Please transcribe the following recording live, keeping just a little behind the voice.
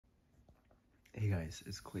Hey guys,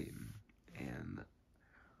 it's Clayton, and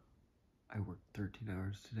I worked 13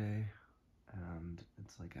 hours today, and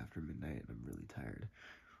it's like after midnight, and I'm really tired,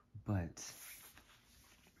 but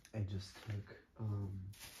I just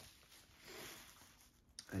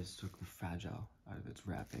took the Fragile out of its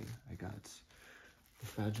wrapping. I got the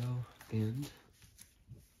Fragile and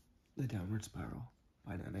the Downward Spiral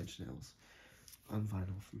by Nine Inch Nails on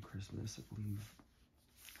vinyl from Christmas, I believe.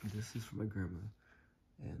 This is from my grandma,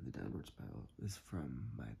 and the Downward Spiral is from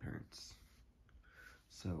my parents.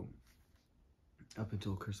 So, up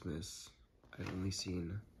until Christmas, I'd only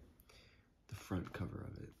seen the front cover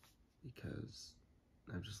of it because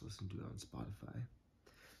I've just listened to it on Spotify.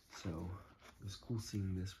 So it was cool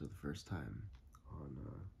seeing this for the first time on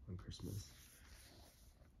Christmas.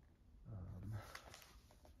 Yeah.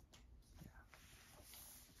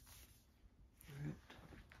 Alright.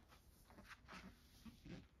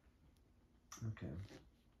 Okay.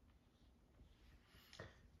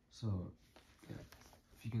 So yeah,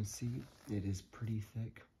 if you can see, it is pretty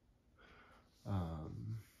thick.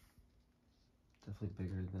 Definitely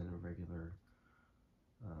bigger than a regular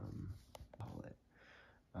palette.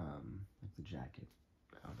 Like the jacket.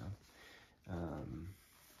 I don't know.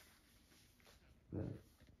 But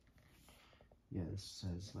yeah, this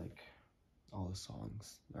says like all the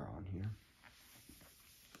songs that are on here.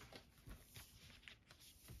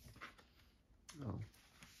 Oh,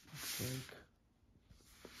 looks like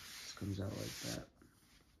this comes out like that.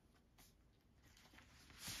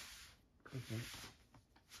 Okay.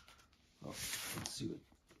 Oh, let's see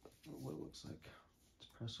what it looks like. It's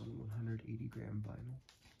pressed on 180 gram vinyl.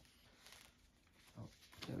 Oh,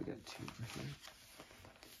 yeah, we got two for here.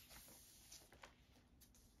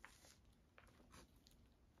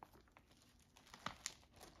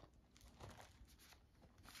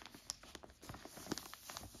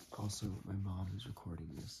 Also, my mom is recording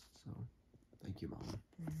this, so thank you, Mom.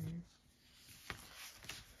 Okay.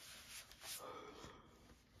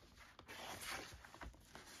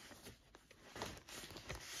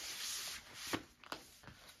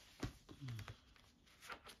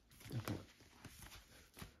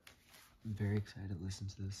 I'm very excited to listen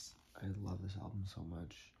to this. I love this album so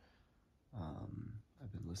much.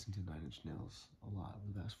 I've been listening to Nine Inch Nails a lot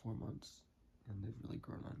over the past 4 months, and they've really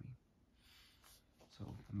grown on me.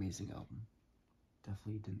 So, amazing album.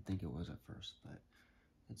 Definitely didn't think it was at first, but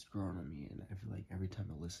it's grown on me, and I feel like every time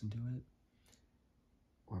I listen to it,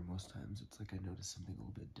 or most times, it's like I notice something a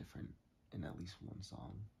little bit different in at least one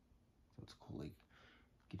song. So it's cool, like,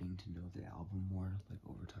 getting to know the album more, like,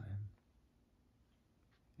 over time.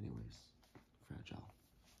 Anyways, Fragile.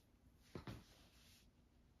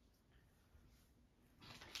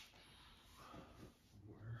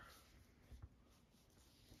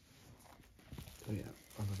 Oh yeah,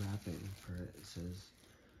 on the wrapping for it, it says,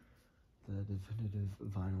 the definitive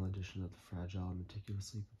vinyl edition of The Fragile,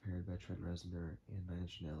 meticulously prepared by Trent Reznor and Nine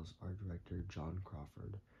Inch Nails art director John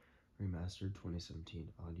Crawford. Remastered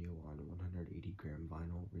 2017 audio on 180 gram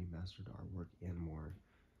vinyl, remastered artwork, and more.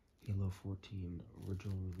 Halo 14,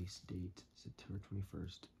 original release date September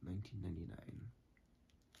 21st, 1999.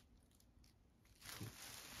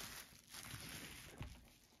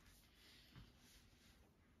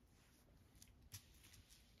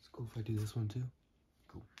 It's cool if I do this one too.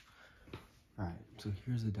 Cool. Alright, so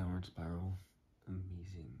here's the Downward Spiral.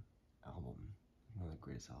 Amazing album. One of the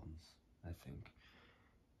greatest albums, I think.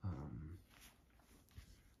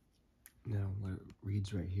 Now, what it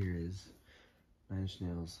reads right here is Nine Inch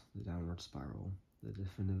Nails, The Downward Spiral. The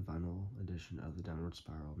definitive vinyl edition of The Downward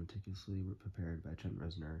Spiral, meticulously prepared by Trent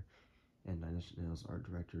Reznor and Nine Inch Nails art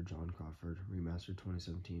director John Crawford. Remastered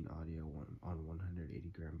 2017 audio on 180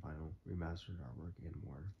 gram vinyl, remastered artwork, and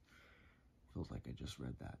more. Feels like I just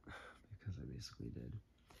read that because I basically did.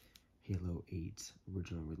 Halo 8,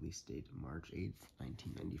 original release date March 8th,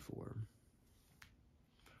 1994.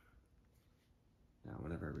 Now,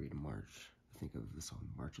 whenever I read March, I think of the song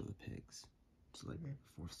March of the Pigs. It's like the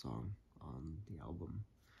fourth song on the album,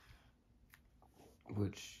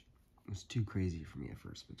 which was too crazy for me at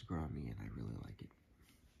first, but it's grown on me and I really like it.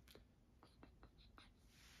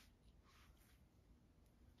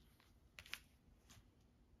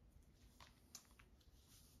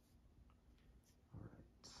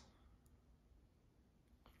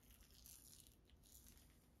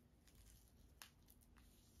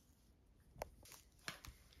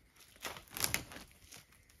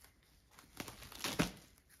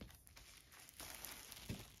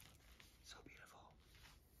 So beautiful.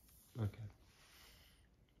 Okay.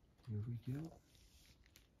 Here we go.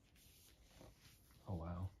 Oh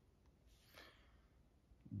wow.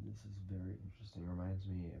 This is very interesting. Reminds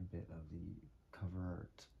me a bit of the cover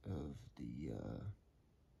art of the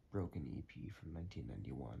Broken EP from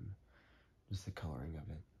 1991. Just the coloring of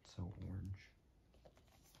it, so orange.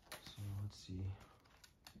 So let's see.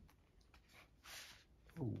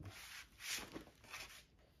 Oh,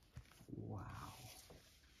 wow.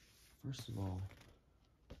 First of all,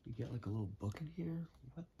 you get like a little book in here.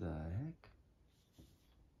 What the heck?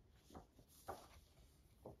 I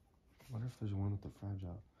wonder if there's one with the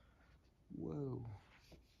fragile. Whoa.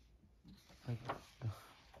 Like,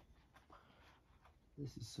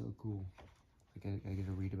 this is so cool. I get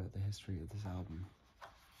to read about the history of this album.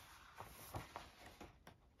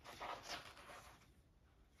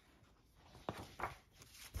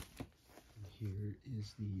 And here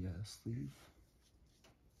is the sleeve.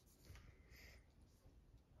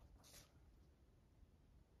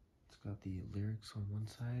 It's got the lyrics on one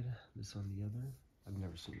side, this on the other. I've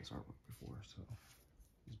never seen this artwork before, so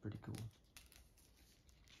it's pretty cool.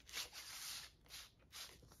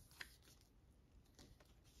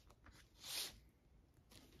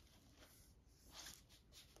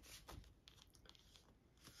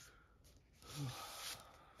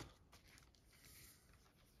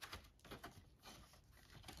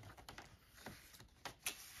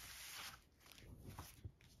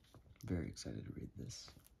 Very excited to read this.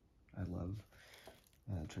 I love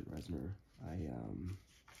Trent Reznor.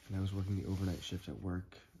 When I was working the overnight shift at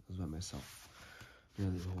work, I was by myself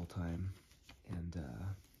nearly the whole time, and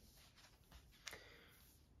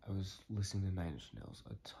I was listening to Nine Inch Nails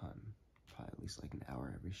a ton, probably at least like an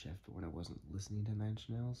hour every shift. But when I wasn't listening to Nine Inch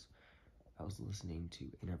Nails, I was listening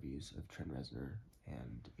to interviews of Trent Reznor,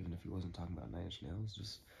 and even if he wasn't talking about Nine Inch Nails,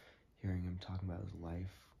 just hearing him talking about his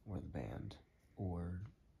life or the band or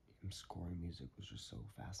him scoring music was just so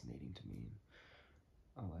fascinating to me.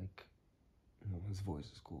 I like, his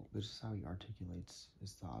voice is cool, but just how he articulates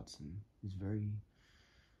his thoughts, and he's very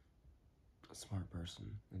a smart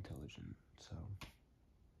person, intelligent, so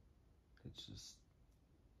it's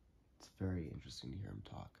very interesting to hear him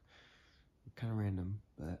talk. Kind of random,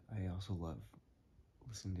 but I also love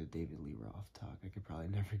listening to David Lee Roth talk. I could probably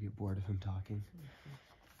never get bored of him talking.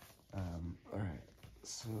 Alright,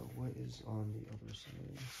 so what is on the other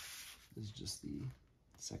side? This is just the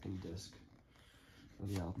second disc of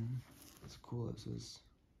the album. It's cool, it says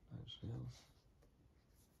Nine Inch Nails,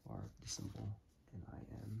 or the symbol,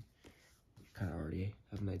 N-I-N. Kind of already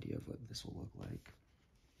have an idea of what this will look like.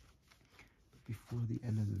 But before the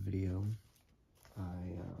end of the video,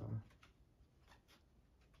 I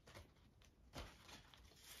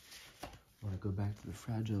want to go back to the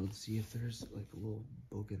Fragile and see if there's like a little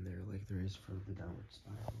book in there like there is for the Downward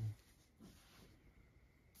Spiral.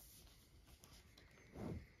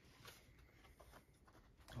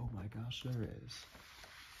 Oh my gosh, there is.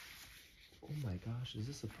 Oh my gosh, is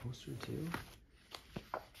this a poster too?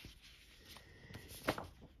 Oh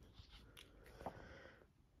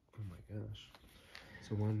my gosh.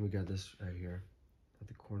 So we got this right here. At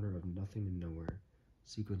the corner of nothing and nowhere,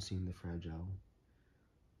 sequencing the Fragile.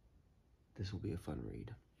 This will be a fun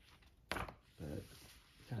read. But,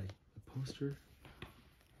 got a poster? Oh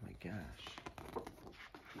my gosh.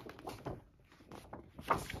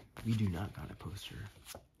 We do not got a poster.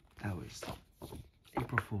 That was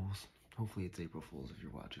April Fool's. Hopefully it's April Fool's if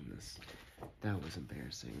you're watching this. That was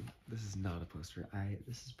embarrassing. This is not a poster.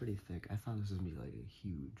 This is pretty thick. I thought this was gonna be like a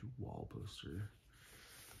huge wall poster.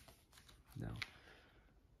 No.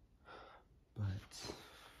 But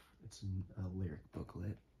it's a lyric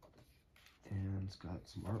booklet. And it's got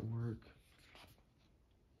some artwork.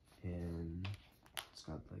 And it's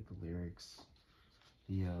got like the lyrics.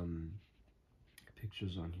 The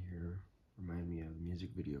pictures on here remind me of the music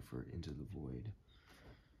video for Into the Void.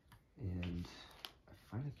 And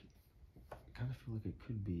I kind of feel like it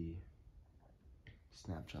could be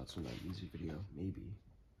snapshots from that music video, maybe.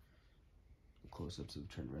 Close-ups of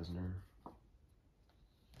Trent Reznor.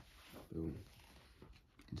 Boom.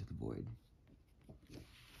 Into the Void.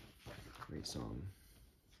 Great song.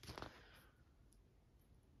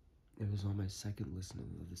 It was on my second listen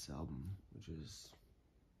of this album, which is,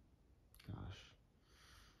 gosh,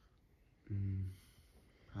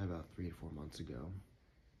 probably about 3 to 4 months ago.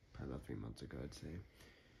 Probably about 3 months ago, I'd say.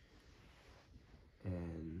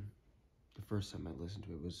 And the first time I listened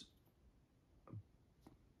to it was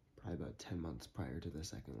probably about 10 months prior to the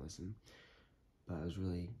second listen. But I was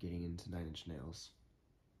really getting into Nine Inch Nails.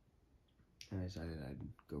 And I decided I'd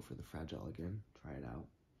go for the Fragile again, try it out.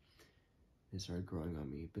 It started growing on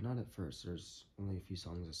me, but not at first. There's only a few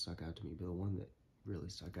songs that stuck out to me, but the one that really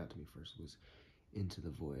stuck out to me first was Into the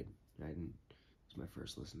Void. And it was my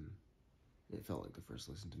first listen. It felt like the first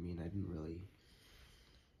listen to me, and I didn't really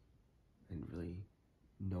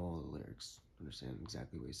know all the lyrics, understand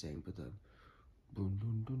exactly what he's saying, but the dun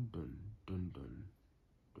dun dun dun dun dun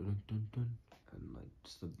dun dun dun, and like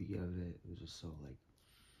just the beat of it was just so like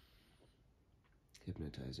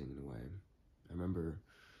hypnotizing in a way. I remember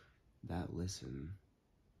that listen,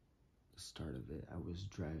 the start of it. I was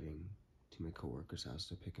driving to my coworker's house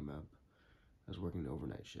to pick him up. I was working an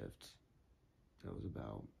overnight shift. That was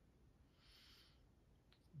about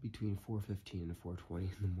between 4:15 and 4:20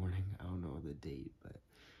 in the morning. I don't know the date, but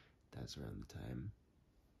that's around the time.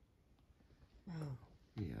 Wow.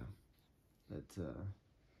 Yeah, that's a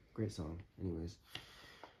great song. Anyways,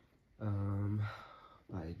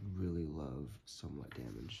 I really love Somewhat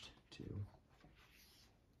Damaged too.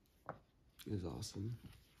 It is awesome.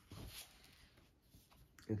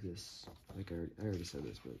 This, like I already said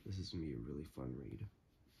this, but this is gonna be a really fun read.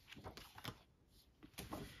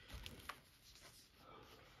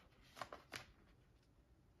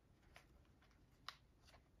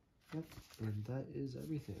 Yep, and that is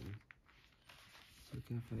everything. It's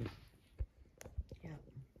okay if Yeah.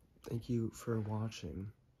 thank you for watching,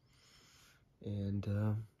 and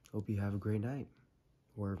hope you have a great night,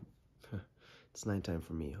 or it's nighttime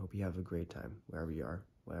for me. Hope you have a great time wherever you are,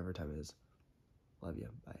 whatever time it is. Love you.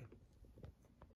 Bye.